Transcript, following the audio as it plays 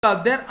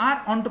There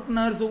are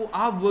entrepreneurs who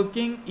are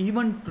working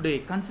even today.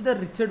 Consider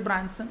Richard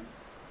Branson,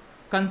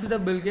 consider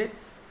Bill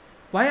Gates.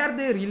 Why are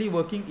they really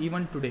working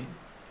even today?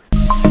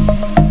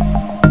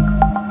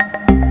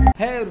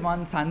 Hey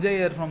everyone, Sanjay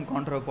here from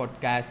Contra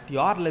Podcast.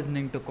 You're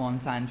listening to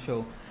Consan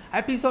Show,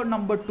 episode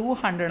number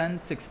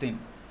 216.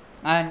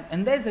 And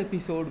in this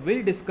episode,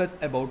 we'll discuss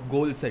about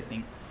goal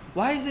setting.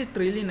 Why is it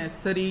really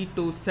necessary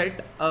to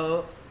set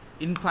a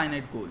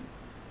infinite goal?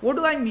 What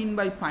do I mean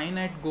by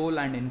finite goal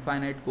and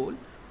infinite goal?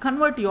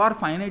 Convert your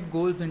finite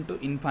goals into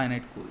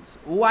infinite goals.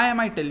 Why am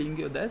I telling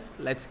you this?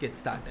 Let's get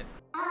started.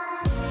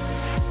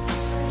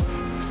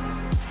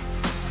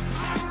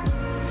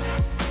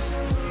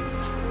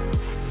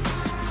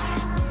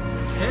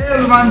 Hey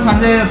everyone,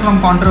 Sanjay here from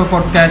Contra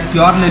Podcast.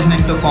 You're listening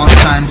to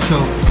Constant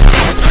Show.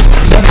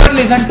 Never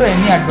listen to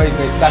any advice,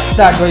 guys. That's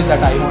the advice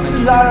that I want.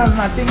 These are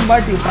nothing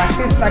but you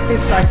practice,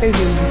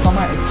 you'll become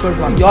an expert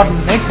one. Your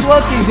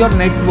network is your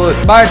net worth.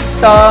 But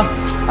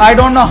I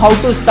don't know how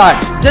to start.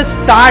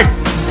 Just start.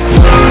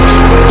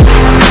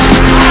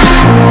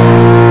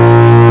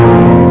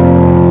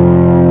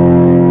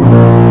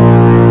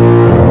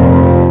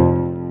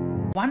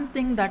 One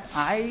thing that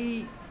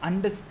I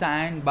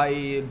understand by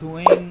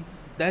doing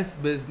this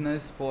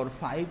business for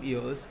 5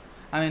 years,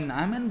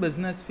 I'm in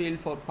business field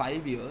for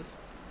 5 years.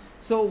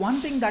 So one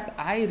thing that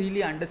I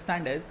really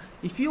understand is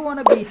if you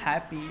want to be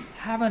happy,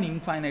 have an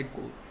infinite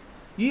goal.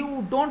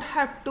 You don't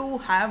have to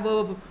have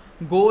a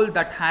goal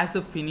that has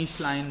a finish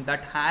line,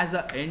 that has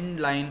an end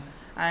line,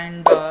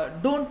 and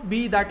don't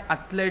be that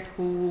athlete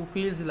who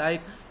feels like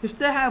if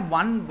they have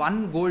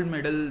one gold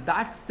medal,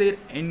 that's their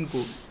end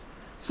goal.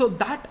 So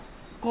that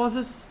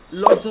causes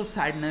lots of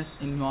sadness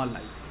in your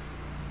life.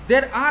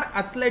 There are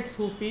athletes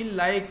who feel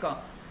like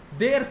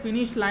their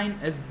finish line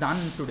is done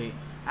today,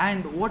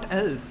 and what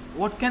else?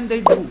 What can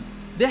they do?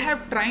 They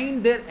have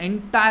trained their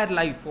entire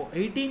life for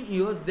 18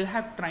 years. They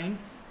have trained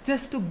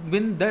just to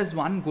win this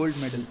one gold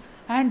medal,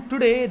 and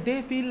today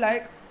they feel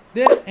like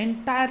their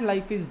entire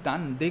life is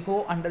done. They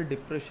go under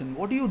depression.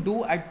 What do you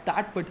do at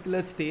that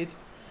particular stage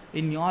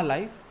in your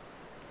life?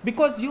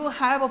 Because you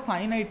have a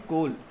finite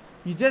goal.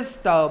 You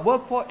just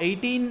work for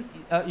 18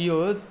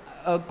 years,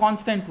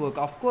 constant work.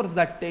 Of course,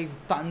 that takes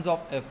tons of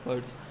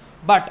efforts.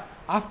 But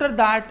after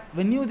that,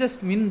 when you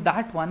just win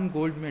that one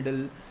gold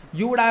medal,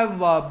 you would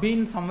have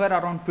been somewhere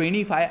around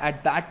 25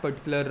 at that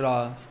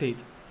particular stage.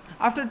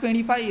 After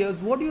 25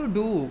 years, what do you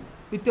do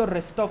with your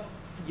rest of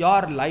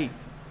your life?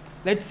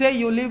 Let's say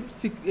you live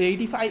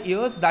 85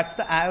 years, that's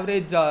the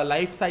average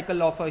life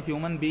cycle of a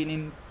human being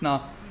in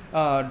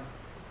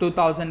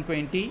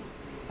 2020.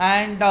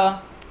 And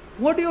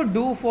what do you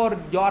do for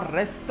your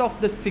rest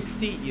of the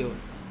 60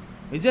 years?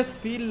 You just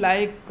feel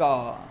like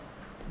go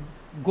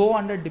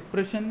under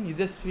depression, you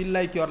just feel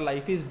like your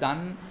life is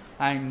done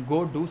and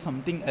go do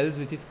something else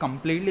which is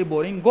completely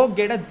boring. Go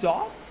get a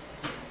job?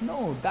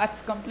 No,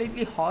 that's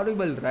completely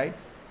horrible, right?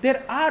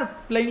 There are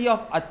plenty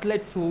of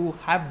athletes who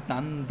have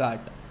done that.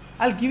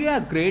 I'll give you a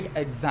great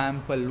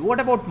example. What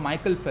about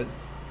Michael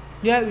Phelps?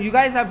 Yeah, you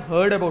guys have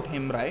heard about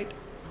him, right?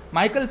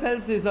 Michael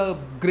Phelps is a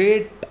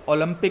great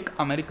Olympic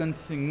American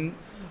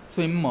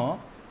swimmer.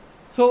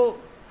 So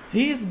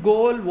his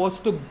goal was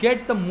to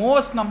get the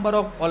most number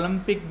of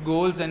Olympic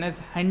goals in his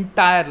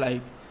entire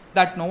life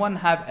that no one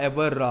have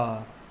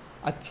ever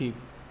achieved.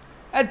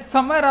 At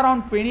somewhere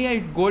around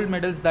 28 gold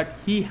medals that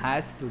he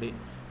has today.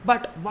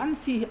 But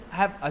once he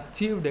have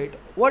achieved it,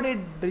 what did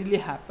really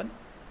happen?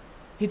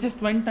 He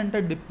just went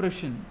under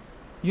depression.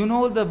 You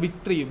know the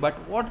victory, but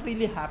what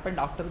really happened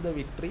after the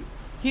victory?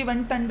 He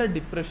went under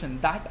depression.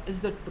 That is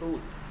the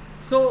truth.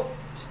 So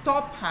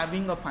stop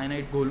having a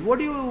finite goal. What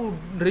do you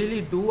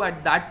really do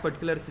at that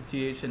particular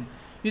situation?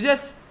 You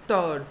just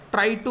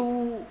try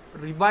to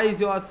revise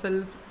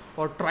yourself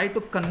or try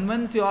to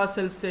convince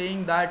yourself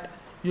saying that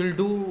you'll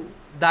do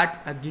that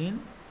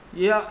again.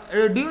 Yeah.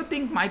 Do you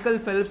think Michael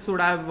Phelps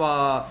would have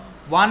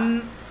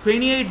won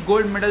 28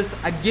 gold medals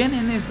again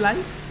in his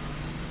life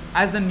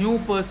as a new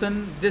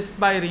person just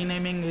by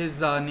renaming his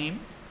name?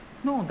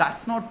 No,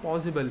 that's not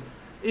possible.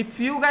 If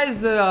you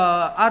guys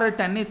are a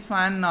tennis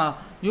fan,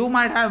 you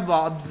might have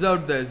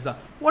observed this.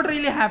 What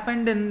really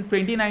happened in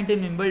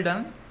 2019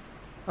 Wimbledon?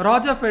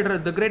 Roger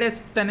Federer, the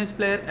greatest tennis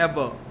player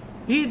ever,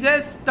 he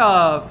just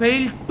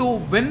failed to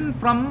win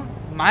from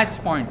match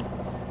point.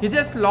 He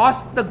just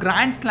lost the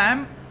Grand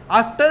Slam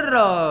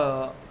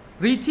after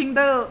reaching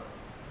the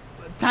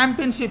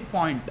championship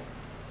point.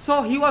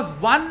 So he was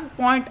 1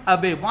 point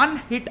away, one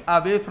hit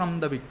away from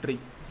the victory,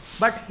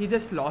 but he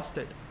just lost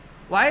it.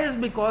 Why is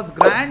because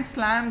Grand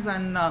Slams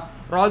and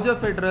Roger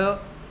Federer,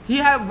 he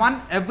have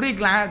won every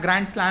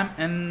Grand Slam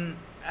in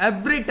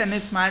every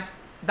tennis match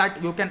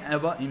that you can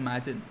ever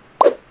imagine.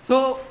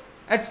 So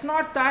it's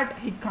not that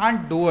he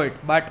can't do it,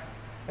 but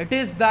it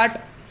is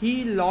that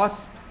he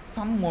lost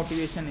some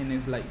motivation in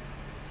his life.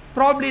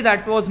 Probably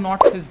that was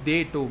not his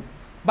day too,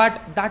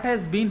 but that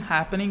has been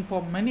happening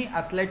for many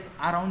athletes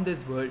around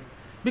this world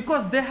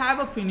because they have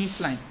a finish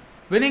line.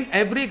 Winning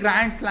every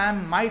Grand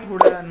Slam might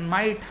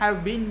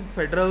have been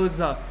Federer's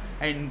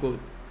end goal.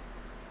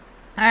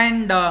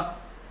 And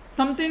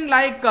Something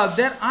like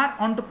there are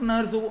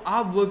entrepreneurs who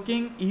are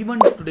working even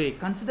today.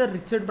 Consider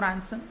Richard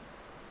Branson,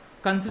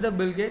 consider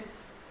Bill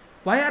Gates.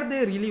 Why are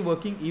they really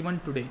working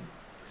even today?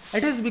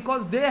 It is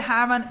because they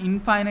have an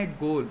infinite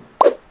goal.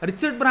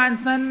 Richard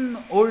Branson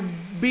would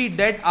be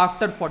dead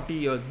after 40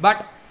 years,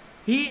 but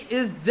he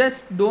is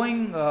just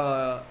doing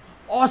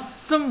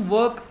awesome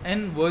work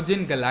in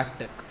Virgin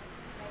Galactic.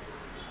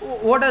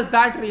 What does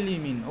that really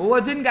mean?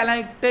 Virgin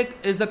Galactic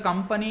is a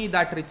company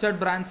that Richard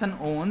Branson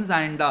owns,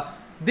 and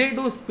they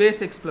do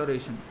space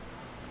exploration.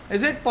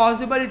 Is it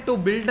possible to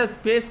build a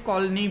space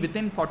colony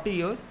within 40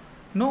 years?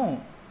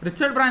 No.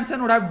 Richard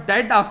Branson would have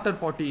died after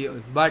 40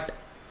 years, but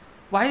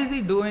why is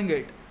he doing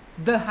it?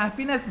 The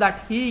happiness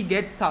that he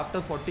gets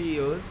after 40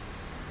 years,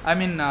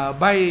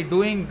 by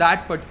doing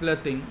that particular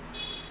thing,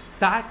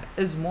 that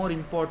is more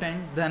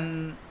important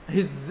than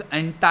his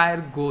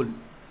entire goal.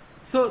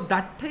 So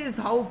that is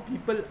how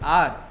people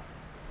are.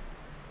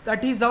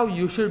 That is how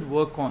you should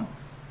work on.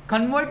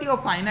 Convert your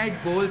finite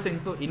goals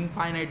into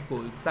infinite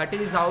goals. That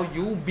is how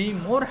you be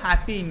more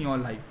happy in your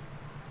life.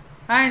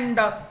 And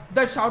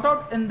the shout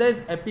out in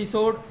this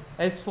episode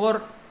is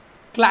for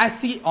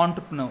classy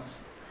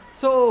entrepreneurs.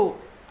 So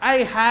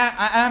I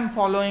am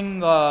following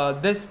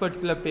this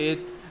particular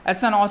page.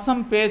 It's an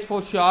awesome page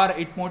for sure.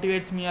 It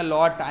motivates me a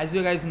lot. As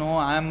you guys know,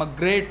 I am a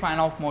great fan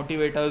of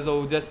motivators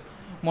who just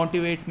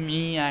motivate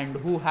me and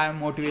who have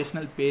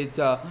motivational page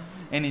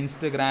in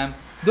Instagram.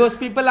 Those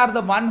people are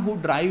the one who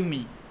drive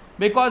me,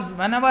 because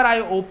whenever I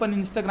open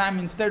Instagram,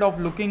 instead of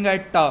looking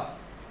at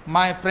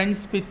my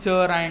friend's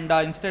picture and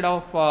instead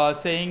of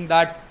saying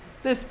that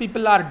these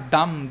people are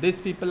dumb, these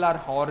people are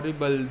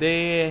horrible,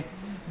 they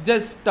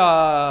just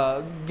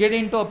get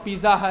into a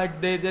Pizza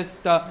Hut, they just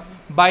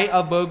buy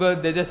a burger,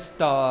 they just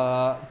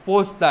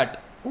post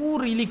that. Who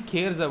really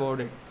cares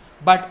about it?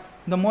 But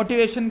the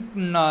motivation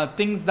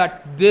things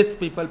that these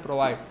people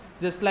provide,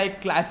 just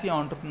like classy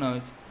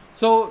entrepreneurs.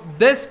 So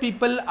these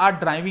people are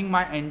driving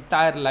my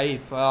entire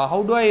life.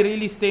 How do I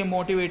really stay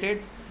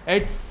motivated?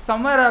 It's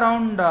somewhere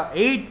around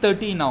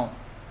 8:30 now,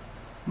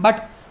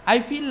 but I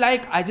feel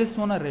like I just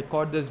want to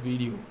record this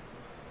video.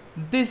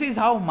 This is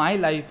how my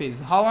life is.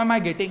 How am I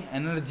getting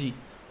energy?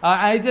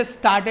 I just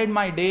started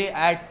my day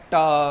at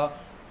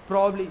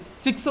probably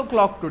 6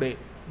 o'clock today,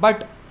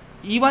 but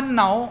even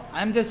now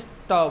I'm just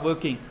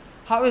working.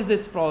 How is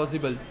this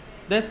possible?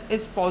 This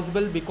is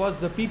possible because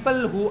the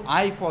people who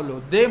I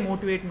follow, they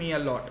motivate me a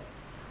lot.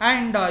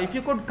 And if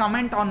you could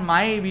comment on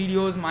my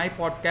videos, my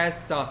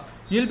podcast,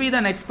 you'll be the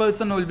next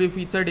person who will be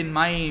featured in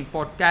my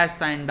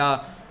podcast. And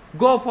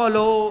go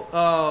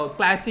follow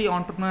classy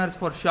entrepreneurs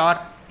for sure.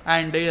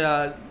 And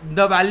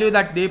the value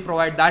that they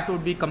provide, that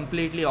would be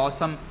completely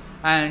awesome.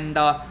 And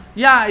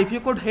yeah, if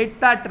you could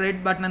hit that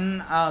red button,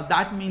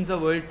 that means the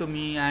world to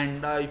me.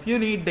 And if you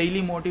need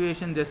daily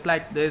motivation just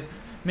like this,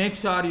 make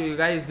sure you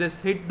guys just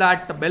hit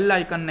that bell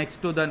icon next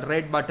to the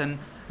red button,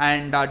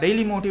 and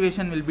daily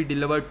motivation will be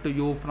delivered to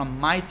you from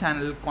my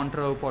channel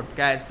Controver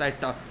Podcast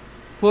at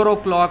 4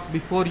 o'clock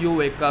before you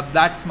wake up.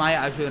 That's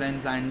my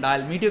assurance, and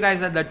I'll meet you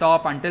guys at the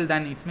top. Until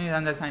then, it's me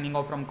Sanjay signing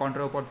off from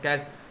Controver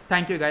Podcast.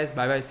 Thank you guys.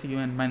 Bye bye. See you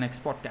in my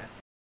next podcast.